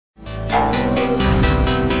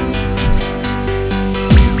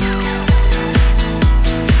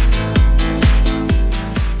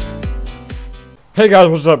Hey guys,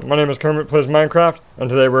 what's up? My name is Kermit Plays Minecraft, and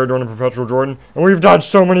today we're doing a Perpetual Jordan, and we've died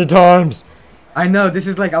so many times! I know, this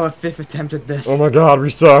is like our 5th attempt at this. Oh my god, we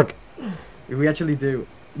suck! We actually do.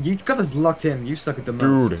 You got us locked in, you suck at the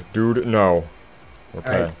most. Dude, no.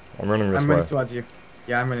 Okay, Right. I'm running this I'm way. running towards you.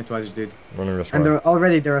 Yeah, I'm running towards you, dude. Running this And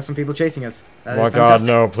way. there are some people chasing us. That Oh my is god, fantastic.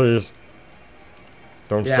 no, please.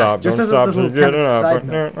 Don't Yeah, stop, just don't as a stop. little Keep getting kind of up. side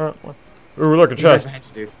note. Ooh, look, a He's right chest. behind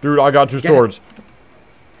you, dude. Dude, I got two Get it. swords.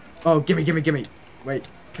 Oh, gimme. Wait,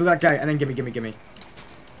 kill that guy and then gimme. You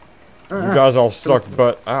guys all suck,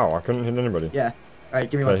 but ow, I couldn't hit anybody. Yeah.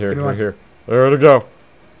 Alright, give me one. Okay, Give me one. here. There to go.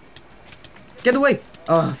 Get away!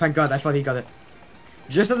 Oh, thank god, I thought he got it.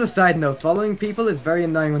 Just as a side note, following people is very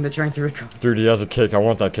annoying when they're trying to record. Dude, he has a cake. I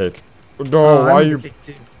want that cake. No, Oh, why I are want you... the cake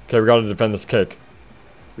too. Okay, we gotta defend this cake.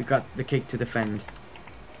 We got the cake to defend.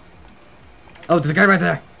 Oh, there's a guy right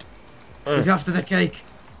there. He's after the cake.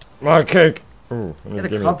 My cake! Ooh, and Get he's a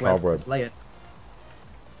giving me a cobweb. cobweb. Let's lay it.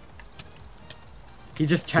 He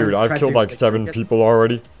just Dude, I've killed like 7 people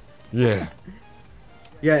already. Yeah.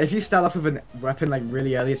 Yeah, if you start off with a weapon like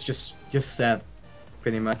really early, it's just set,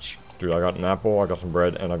 pretty much. Dude, I got an apple, I got some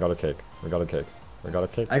bread, and I got a cake. We got a cake.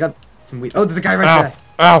 I got some wheat. Oh, there's a guy right there.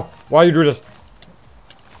 Ow! Why you do this?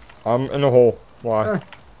 I'm in a hole. Why?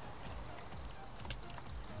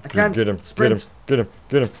 I can't Dude, sprint. Get him.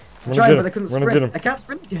 I'm I'm gonna trying, get but him. I couldn't I'm gonna get sprint. him. I can't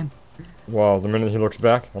sprint again. Wow, the minute he looks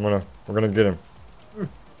back, we're gonna get him.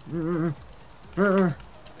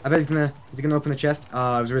 I bet is he gonna open a chest? Oh,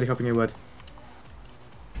 I was really hoping he would.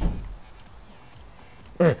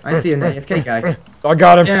 I see an AFK guy. I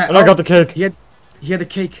got him, Yeah, and I got the cake. He had a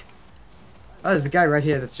cake. Oh, there's a guy right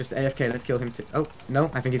here that's just AFK. Let's kill him too. Oh, no,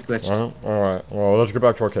 I think he's glitched. Alright, well, let's get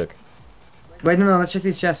back to our cake. Wait, no, let's check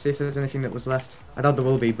these chests, see if there's anything that was left. I doubt there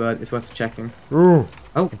will be, but it's worth checking. Ooh,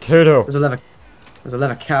 Oh, potato. there's a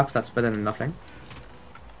leather cap, that's better than nothing.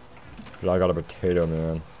 Dude, I got a potato,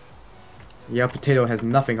 man. Yeah, potato has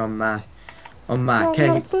nothing on my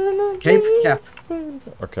cape cap.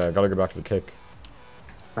 Okay, I gotta go back to the cake.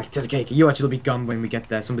 Back to the cake. You actually will be gone when we get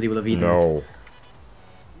there. Somebody will have eaten it. No.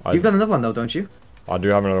 You've got another one though, don't you? I do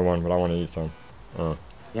have another one, but I want to eat some.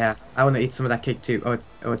 Yeah, I want to eat some of that cake too.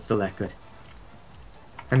 Oh, it's still there. Good.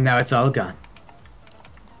 And now it's all gone.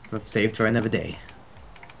 We've saved for another day.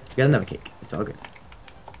 Got another cake. It's all good.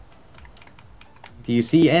 Do you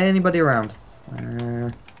see anybody around?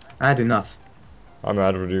 I do not. I'm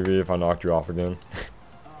mad with you if I knocked you off again.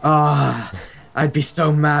 Ah, I'd be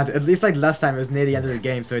so mad. At least like last time it was near the end of the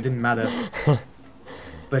game, so it didn't matter.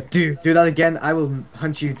 But do that again, I will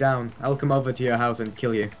hunt you down. I will come over to your house and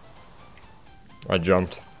kill you. I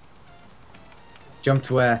jumped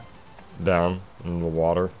Jumped where? down in the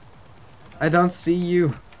water. I don't see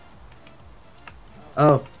you.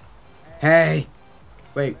 Oh. Hey.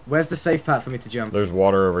 Wait, where's the safe part for me to jump? There's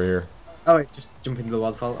water over here. Oh wait, just jump into the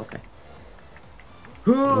waterfall? Okay.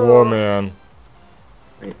 Whoa, man.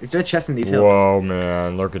 Wait, is there a chest in these hills? Whoa,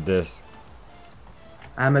 man. Look at this.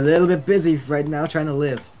 I'm a little bit busy right now trying to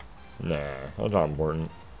live. Nah, that's not important.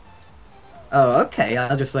 Oh, okay,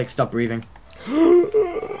 I'll just like stop breathing.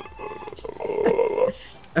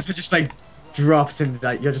 If it just like dropped and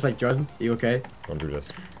that you're just like, Jordan, are you okay? Don't do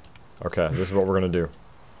this. Okay, this is what we're gonna do.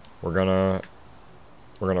 We're gonna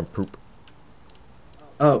poop.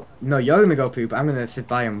 Oh, no, you're gonna go poop. I'm gonna sit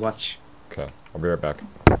by and watch. Okay, I'll be right back.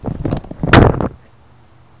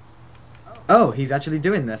 Oh, he's actually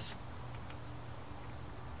doing this.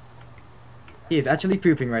 He is actually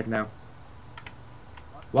pooping right now.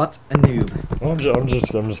 What a noob. I'm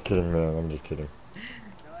just kidding, man. I'm just kidding.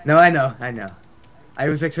 No, I know. I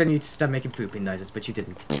was expecting you to stop making pooping noises, but you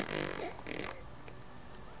didn't.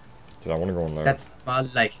 Dude, I want to go in there. That's more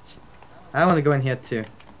like it. I want to go in here too.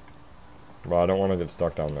 But I don't want to get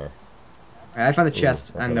stuck down there. Alright, I found a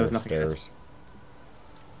chest, Okay, and there was there's nothing in it. stairs.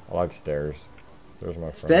 I like stairs. There's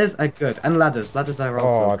my friend. Stairs are good, and ladders. Ladders are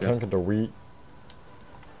also Oh, I good. can't get the wheat.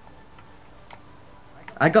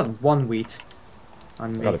 I got 1 wheat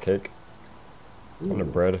on I me. got a cake. And a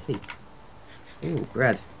bread. Ooh,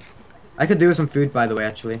 bread. I could do with some food, by the way,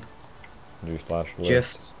 actually. /list.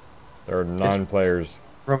 Just There are 9 players.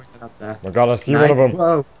 throwing it up there. Oh my god, I see one of them.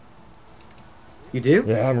 Whoa. You do?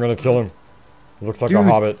 Yeah, I'm gonna kill him. He looks like Dude, a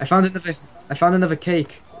hobbit. I found another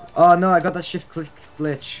cake. Oh no, I got that shift click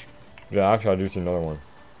glitch. Yeah, actually, I do see another one.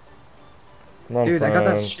 Come on, Dude, friend. I got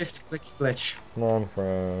that shift click glitch. Come on,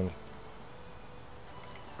 friend.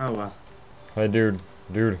 Oh well. Hey, dude.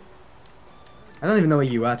 I don't even know where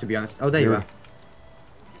you are, to be honest. Oh, there you Dude. are.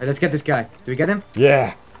 Right, let's get this guy. Do we get him?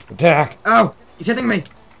 Yeah! Attack! Oh! He's hitting me!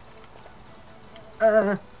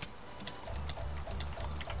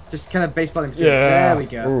 Just kind of baseball him. Yeah! There we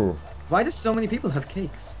go. Ooh. Why do so many people have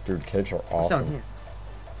cakes? Dude, cakes are What's down awesome. here?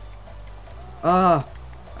 Ah,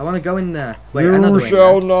 I want to go in there. Wait, I know the You way in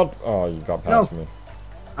shall there. not. Oh, you got past me.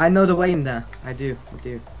 I know the way in there. I do.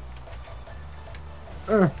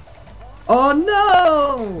 Oh When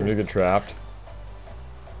no! you get trapped.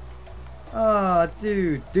 Oh,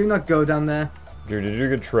 dude, do not go down there. Dude, did you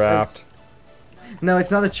get trapped? No,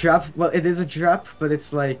 it's not a trap. Well, it is a trap, but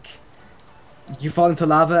it's like you fall into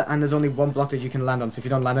lava and there's only one block that you can land on. So if you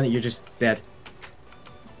don't land on it, you're just dead.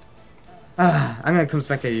 Ah, I'm gonna come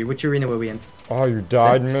spectate you. Which arena were we in? Oh, you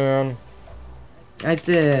died, 6. man. I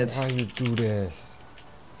did. Why you do this?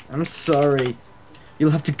 I'm sorry.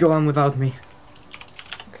 You'll have to go on without me.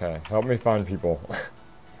 Okay, help me find people.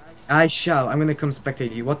 I shall. I'm gonna come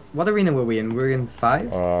spectate you. What arena were we in? We're in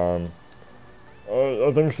 5?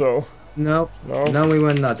 I think so. No. No? No, we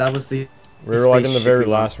were not. That was the. We were like in the spaceship very we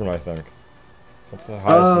were. last one, I think. What's the highest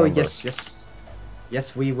Oh, number?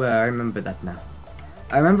 yes, we were. I remember that now.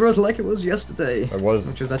 I remember it like it was yesterday. It was.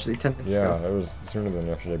 Which was actually 10 minutes Yeah, ago. it was sooner than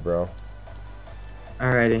yesterday, bro.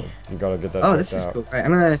 Alrighty. You gotta get that Oh, checked this is out. cool. Right,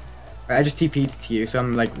 I'm gonna. Right, I just TP'd to you, so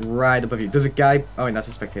I'm like right above you. There's a guy. Oh, wait, that's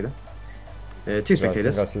a spectator. 2 Yeah, I think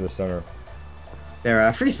spectators. I see the center. There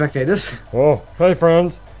are 3 spectators. Oh, hey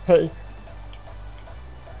friends. Hey.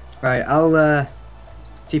 Right, I'll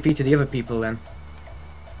TP to the other people then.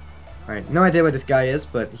 Right, no idea where this guy is,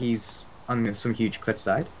 but he's on some huge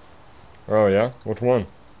cliffside. Oh yeah? Which one?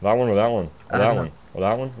 That one or that one? Or I that don't one? Or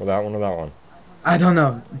that one? Or that one or that one? I don't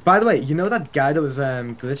know. By the way, you know that guy that was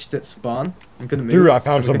glitched at spawn and couldn't move? Dude, I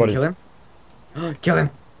found and we couldn't somebody. Kill him. Kill him.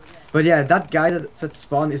 But yeah, that guy that's at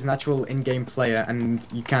spawn is an actual in-game player, and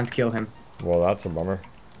you can't kill him. Well, that's a bummer.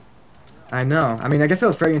 I know. I mean, I guess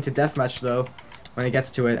it'll throw you into deathmatch though, when it gets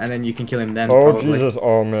to it, and then you can kill him then. Oh, probably. Jesus.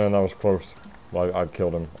 Oh, man, that was close. I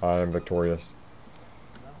killed him. I am victorious.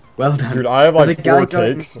 Well done. Dude, I have There's like a guy 4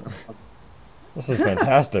 going- cakes. This is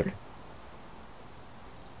fantastic.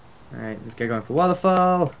 Alright, this guy going for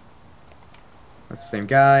waterfall. That's the same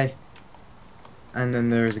guy. And then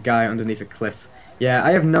there's a guy underneath a cliff. Yeah,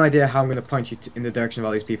 I have no idea how I'm going to point you in the direction of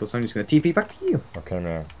all these people, so I'm just going to TP back to you. Okay,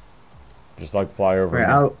 man. Just like fly over Right,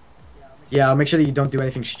 me. I'll make sure that you don't do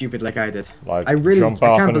anything stupid like I did. Like I really jump I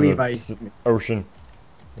off can't into believe the ocean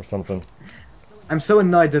or something. I'm so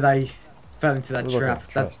annoyed that I fell into that Look at trap.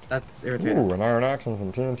 the That chest. that's irritating. Ooh, an iron axe and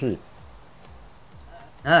some TNT.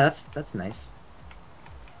 Ah, that's nice.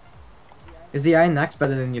 Is the iron axe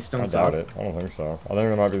better than your stone I sword? doubt it. I don't think so. I think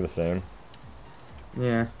they might be the same.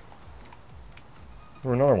 Yeah.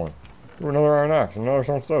 Ooh, another one. Ooh, another iron axe, another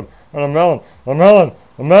stone sword, and a melon. A melon.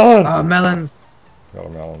 A melon. Oh, melons. Got a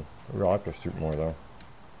melon. Ooh, I like this shoot more though.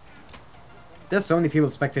 There's so many people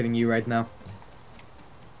spectating you right now.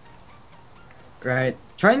 Right.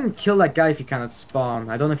 Try and kill that guy if you can at spawn.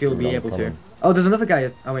 I don't know if you'll Dude, be I'm able to. coming. Oh, there's another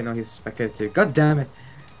guy. Oh wait, no, he's a spectator too. God damn it.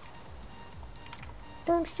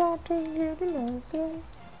 Don't stop till you get enough.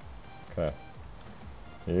 Okay.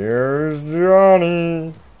 Here's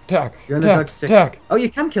Johnny. Attack. You're in the dark 6. Attack. Oh, you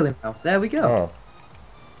can kill him now. There we go. Oh.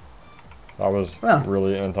 That was Well.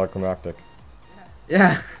 really anticlimactic.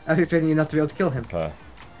 Yeah, I was expecting you not to be able to kill him. Okay.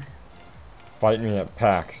 Fight me at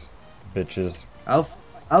PAX, bitches.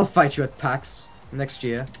 I'll fight you at PAX next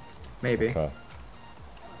year, maybe. Okay.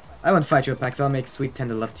 I won't fight you at PAX. I'll make sweet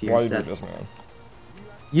tender love to you Why you do instead. this, man?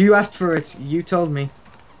 You asked for it. You told me.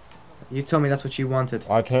 You told me that's what you wanted.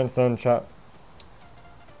 I can't send chat.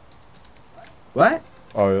 What?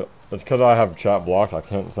 Oh, yeah. It's because I have chat blocked. I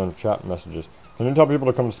can't send chat messages. Can you tell people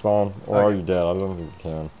to come spawn, or are Okay. you dead? I don't think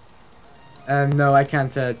you can. No, I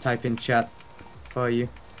can't type in chat for you.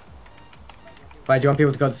 Why do you want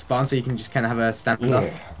people to go to spawn so you can just kind of have a standoff? Yeah,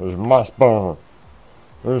 there's my spawn.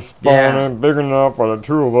 This spawn Yeah. ain't big enough for the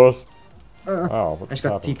 2 of us. Uh, Oh, I what just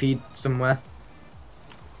got TP'd somewhere.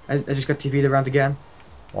 I just got TP'd around again.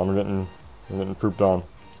 I'm getting pooped on.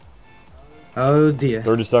 Oh dear.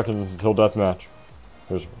 30 seconds until deathmatch.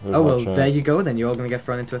 Here's Oh my well, chance. there you go then. You're all gonna get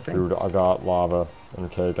thrown into a thing. Dude, I got lava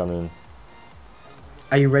and cake. I mean,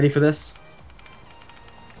 Are you ready for this?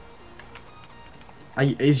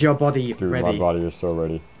 Is your body dude, ready? my body is so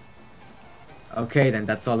ready. Okay then,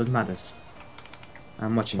 that's all that matters.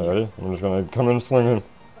 I'm watching Okay, you. ready? I'm just gonna come in swinging.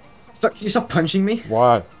 Stop! Can you stop punching me?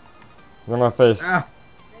 Why? Look at my face. Ah!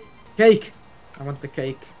 Cake! I want the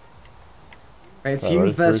cake. Right, it's Okay, you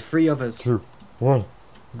ready? versus 3, 3 others. 2, 1,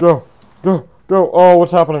 go, go, go! Oh,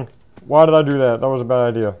 what's happening? Why did I do that? That was a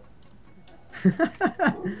bad idea.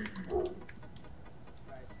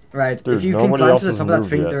 Right, Dude, if you can nobody climb else to the has top of that moved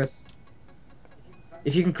thing, yet. there's...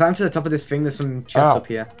 If you can climb to the top of this thing, there's some chests Ow. up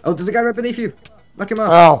here. Oh, there's a guy right beneath you! Knock him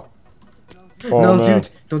off! Ow! Oh, no, man. dude,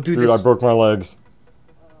 don't do Dude, this. I broke my legs.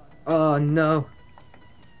 Oh, no.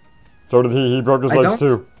 So did he. He broke his I legs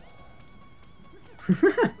don't-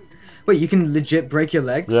 too. Wait, you can legit break your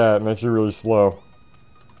legs? Yeah, it makes you really slow.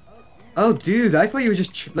 Oh, dude, I thought you were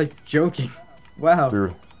just like joking. Wow.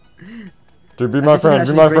 Dude. Dude, be As my if you can friend. Be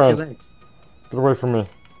actually my break your friend. legs. Get away from me.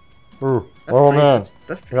 Ooh. That's Oh, crazy. man.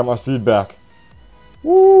 That's I got my speed back.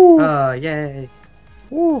 Woo. Oh, yay.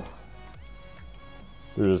 Woo.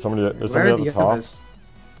 Dude, is somebody, Where somebody are at the the top? others?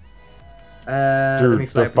 Let me Dude,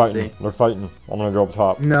 fly they're up and see. fighting. They're fighting. I'm gonna go up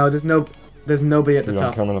top. No, there's nobody at the Dude, I'm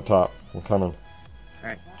top. coming up top. I'm coming.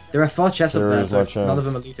 There are 4 chests up There there, is so no none of chance.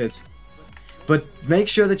 them are looted. But make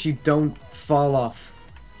sure that you don't fall off.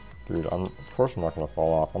 Dude, of course I'm not gonna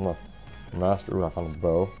fall off. I'm a master. Ooh, I found a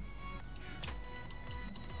bow.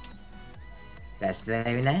 That's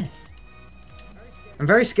very nice. I'm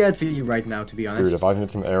very scared for you right now, to be honest. Dude, if I can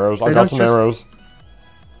get some arrows. So I I got don't some trust-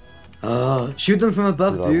 arrows. Shoot them from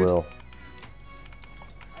above, Dude, dude. I will.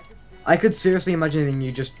 I could seriously imagine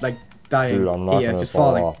you just like dying Dude, I'm not here, gonna just fall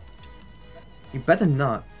falling. off. You better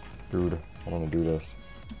not. Dude, I'm gonna do this.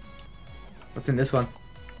 What's in this one?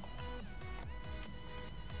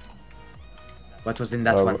 What was in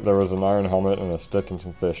that one? There was an iron helmet and a stick and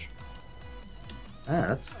some fish. Ah,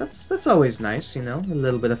 that's always nice, you know, a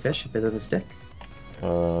little bit of fish, a bit of a stick.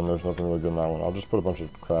 And there's nothing really good in that one. I'll just put a bunch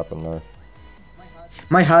of crap in there.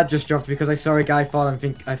 My heart just dropped because I saw a guy fall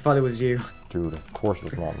and I thought it was you. Dude, of course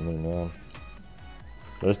it's not me, man.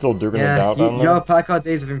 Are they still duking it Yeah, out down your there? parkour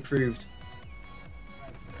days have improved.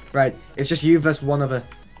 Right, it's just you versus one other,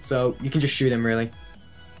 so you can just shoot him, really.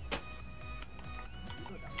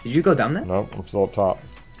 Did you go down there? Nope, I'm still up top.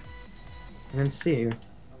 I didn't see you.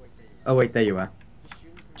 Oh wait, there you are.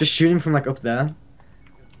 Just shoot him from like up there.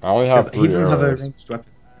 I only have 'Cause 3 he doesn't have a arrows. ranged weapon.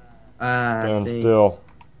 Ah, I Stand see. still.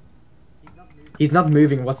 He's not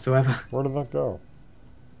moving whatsoever. Where did that go?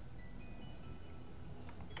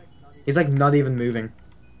 He's like not even moving.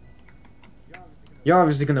 You're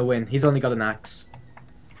obviously gonna win. He's only got an axe.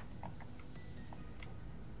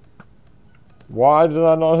 Why did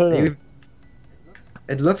I not hit him? You-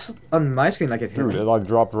 It looks on my screen like it hit Dude, him. it like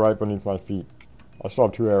dropped right beneath my feet. I still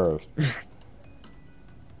have 2 arrows.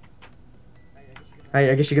 Hey,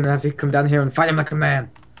 I guess you're gonna have to come down here and fight him like a man.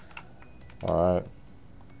 Alright.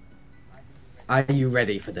 Are you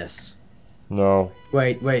ready for this? No.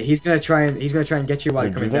 Wait, he's gonna try and get you while Dude, you're do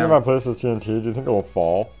you coming think if down. I place this TNT, do you think it'll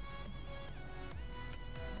fall?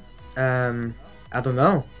 I don't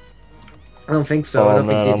know. I don't think so. Oh, I don't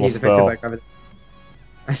man, I think TNT is almost affected fell. by gravity.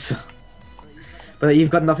 I saw. But you've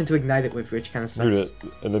got nothing to ignite it with, which kind of sucks.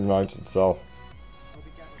 Dude, it ignites itself.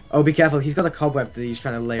 Oh, be careful. He's got a cobweb that he's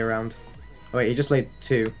trying to lay around. Oh, wait, he just laid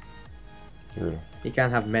 2. Dude, He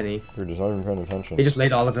can't have many. dude, he's not even paying attention. He just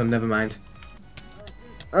laid all of them. Never mind.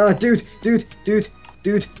 Oh, dude.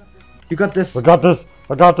 You got this. I got this!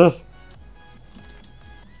 I got this!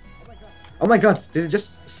 Oh my god. Did it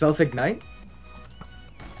just self-ignite?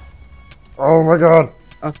 Oh my god!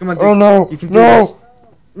 Oh, come on, dude. Oh no! You can do No! this.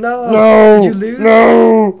 No! No! Did you lose?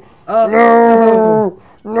 No! Oh,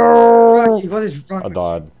 No! No! Rocky, what is wrong I with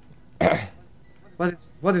died. you?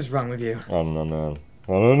 What is wrong with you? I don't know, man.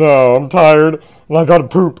 I don't know. I'm tired. And I gotta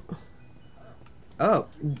poop. Oh,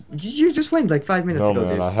 you just went like 5 minutes No, ago, man.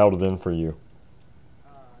 dude. I held it in for you.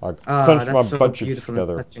 I Ah, clenched that's my so butt cheeks beautiful and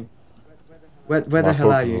together. touching. Where My the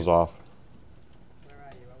hell are focus was you? off.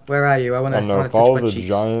 Where are you? I I wanna, don't I know. wanna Follow touch the butt cheeks.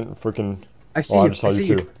 giant freaking. I see Oh, I you. just saw I see you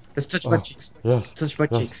you. too. Let's touch Oh, butt cheeks. Yes. Touch butt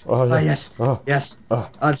yes. cheeks. Oh, yeah. Yes. Oh, Yes. oh.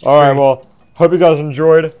 Oh, this is All right. great. Well, hope you guys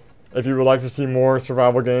enjoyed. If you would like to see more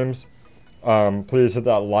survival games, please hit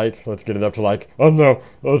that like. Let's get it up to like. Oh no.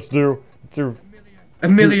 Let's do. A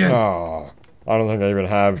million. Oh, I don't think I even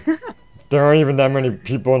have. There aren't even that many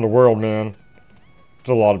people in the world, man. It's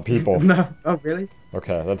a lot of people. No. Oh, really?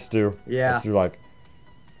 Okay, let's do. Yeah. Let's do like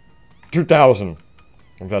 2,000.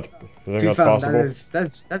 If that's, you think that's 2,000.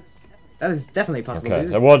 possible? That is definitely possible. Okay.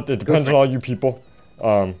 Dude. Well, it depends for on it. all you people.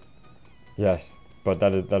 Yes, but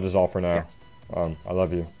that is all for now. Yes. I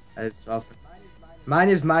love you. That is all. Mine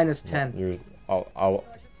is -10. I'll.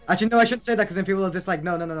 Actually, no, I shouldn't say that because then people are just like,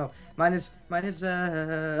 no. Mine is 100.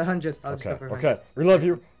 I'll just Okay. go for 100. Okay. We love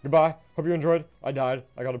you. Goodbye. Hope you enjoyed. I died.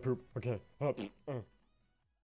 I gotta poop. Okay.